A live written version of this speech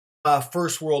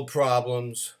First world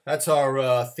problems. That's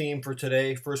our theme for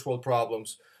today. First world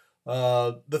problems.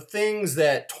 The things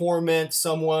that torment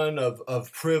someone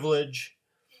of privilege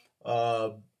uh,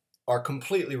 are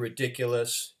completely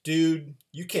ridiculous. Dude,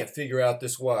 you can't figure out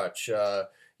this watch.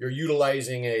 You're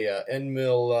utilizing a end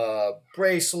mill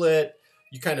bracelet.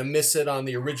 You kind of miss it on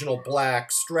the original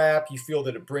black strap. You feel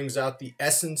that it brings out the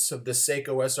essence of the Seiko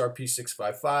SRP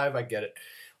 655. I get it.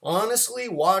 Honestly,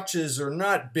 watches are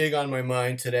not big on my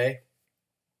mind today.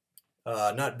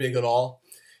 Not big at all.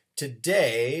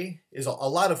 Today is a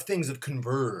lot of things have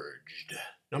converged.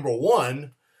 Number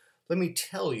one, let me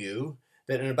tell you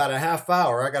that in about a half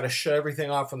hour, I got to shut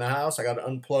everything off from the house. I got to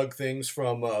unplug things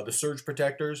from the surge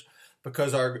protectors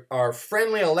because our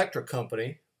friendly electric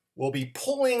company will be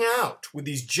pulling out with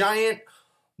these giant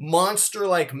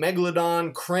monster-like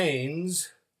megalodon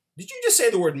cranes. Did you just say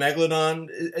the word megalodon?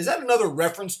 Is that another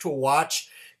reference to a watch?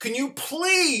 Can you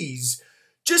please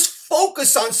just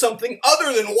focus on something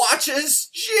other than watches?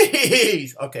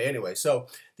 Jeez. Okay, anyway, so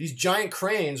these giant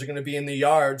cranes are going to be in the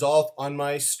yards all on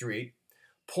my street,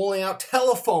 pulling out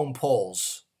telephone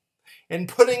poles and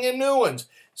putting in new ones.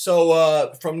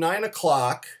 So from 9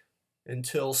 o'clock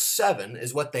until 7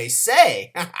 is what they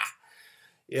say.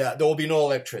 Yeah, there will be no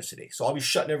electricity. So I'll be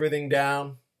shutting everything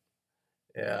down.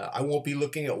 I won't be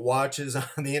looking at watches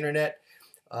on the internet.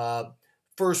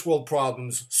 First world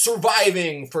problems,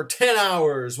 surviving for 10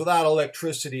 hours without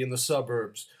electricity in the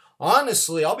suburbs.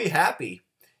 Honestly, I'll be happy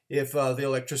if the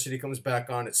electricity comes back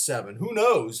on at 7. Who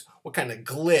knows what kind of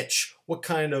glitch, what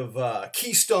kind of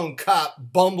Keystone Cop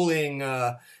bumbling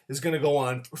is going to go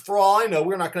on. For all I know,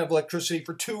 we're not going to have electricity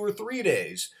for 2 or 3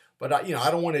 days. But, I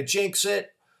don't want to jinx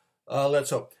it. Let's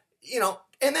hope.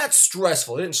 And that's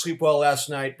stressful. I didn't sleep well last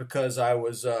night because I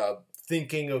was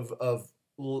thinking of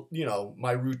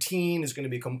my routine is going to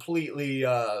be completely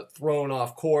thrown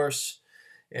off course.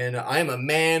 And I am a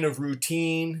man of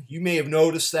routine. You may have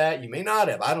noticed that. You may not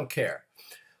have. I don't care.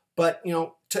 But,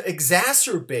 to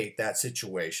exacerbate that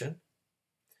situation,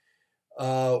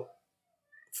 4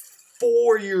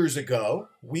 years ago,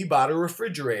 we bought a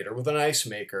refrigerator with an ice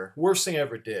maker. Worst thing I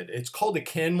ever did. It's called a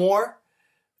Kenmore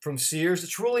from Sears.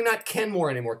 It's really not Kenmore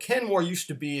anymore. Kenmore used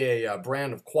to be a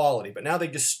brand of quality, but now they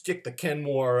just stick the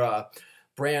Kenmore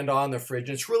brand on the fridge.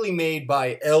 And it's really made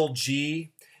by LG,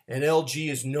 and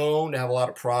LG is known to have a lot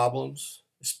of problems,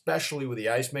 especially with the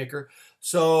ice maker.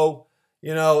 So,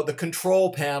 the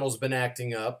control panel's been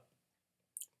acting up.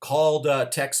 Called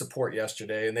tech support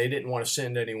yesterday, and they didn't want to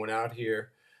send anyone out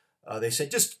here. They said,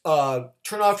 just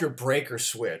turn off your breaker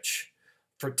switch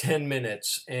for 10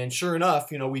 minutes. And sure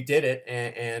enough, we did it,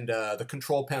 and the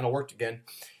control panel worked again.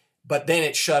 But then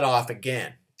it shut off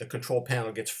again. The control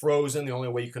panel gets frozen. The only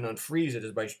way you can unfreeze it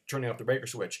is by turning off the breaker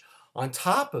switch. On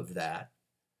top of that,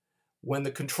 when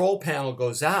the control panel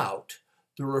goes out,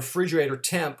 the refrigerator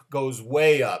temp goes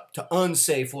way up to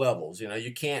unsafe levels.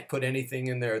 You can't put anything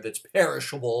in there that's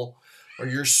perishable or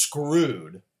you're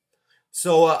screwed.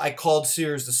 So I called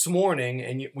Sears this morning,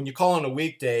 and when you call on a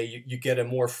weekday, you get a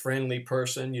more friendly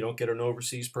person. You don't get an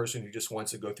overseas person who just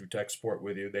wants to go through tech support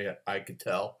with you. I could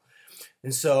tell.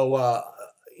 And so,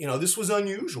 this was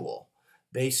unusual.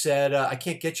 They said, I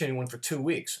can't get you anyone for 2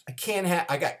 weeks.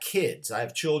 I got kids. I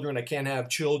have children. I can't have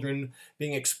children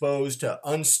being exposed to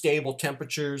unstable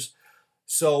temperatures.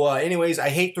 So anyways, I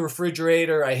hate the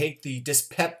refrigerator. I hate the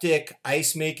dyspeptic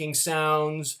ice making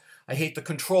sounds. I hate the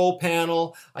control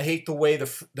panel. I hate the way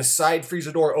the side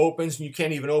freezer door opens and you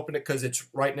can't even open it because it's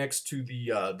right next to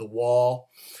the wall.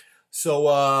 So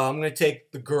I'm going to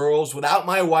take the girls without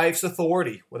my wife's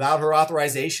authority, without her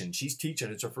authorization. She's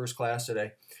teaching. It's her first class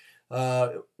today.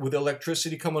 With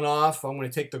electricity coming off, I'm going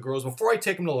to take the girls. Before I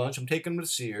take them to lunch, I'm taking them to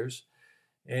Sears.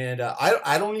 And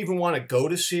I don't even want to go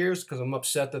to Sears because I'm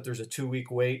upset that there's a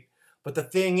 2-week wait. But the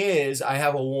thing is, I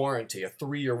have a warranty, a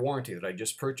 3-year warranty that I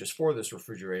just purchased for this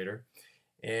refrigerator.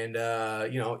 And,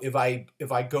 if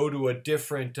I go to a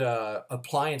different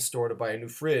appliance store to buy a new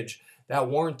fridge, that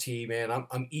warranty, man,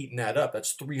 I'm eating that up.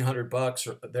 That's $300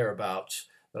 or thereabouts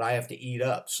that I have to eat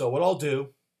up. So what I'll do,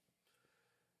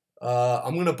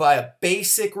 I'm going to buy a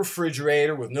basic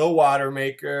refrigerator with no water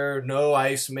maker, no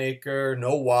ice maker,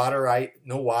 no water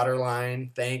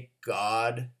line, thank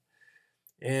God.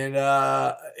 And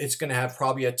it's going to have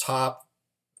probably a top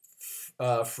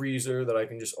freezer that I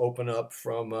can just open up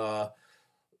from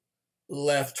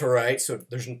left to right so it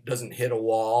doesn't hit a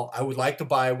wall. I would like to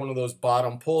buy one of those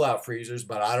bottom pull-out freezers,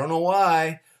 but I don't know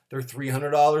why. They're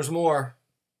 $300 more.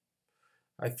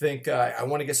 I think I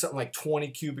want to get something like 20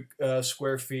 cubic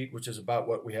square feet, which is about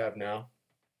what we have now.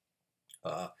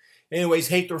 Anyways,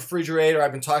 hate the refrigerator.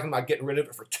 I've been talking about getting rid of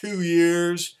it for 2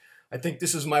 years. I think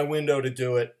this is my window to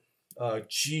do it.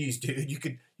 Geez, dude, you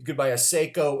could buy a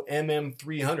Seiko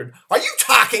MM300. Are you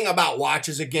talking about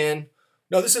watches again?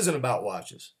 No, this isn't about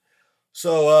watches.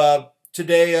 So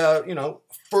today,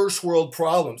 first world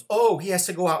problems. Oh, he has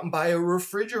to go out and buy a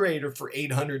refrigerator for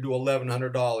 $800 to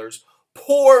 $1,100.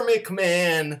 Poor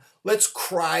McMahon. Let's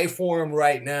cry for him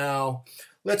right now.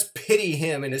 Let's pity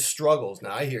him and his struggles.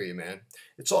 Now, I hear you, man.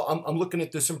 It's all. I'm looking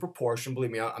at this in proportion.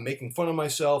 Believe me, I'm making fun of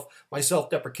myself. My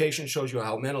self-deprecation shows you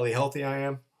how mentally healthy I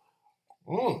am.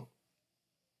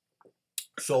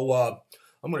 So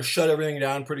I'm going to shut everything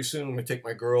down pretty soon. I'm going to take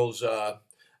my girls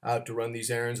out to run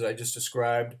these errands that I just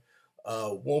described.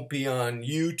 Won't be on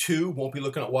YouTube. Won't be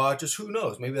looking at watches. Who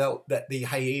knows? Maybe that the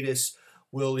hiatus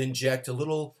will inject a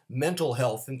little mental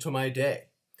health into my day.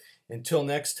 Until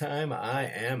next time, I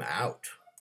am out.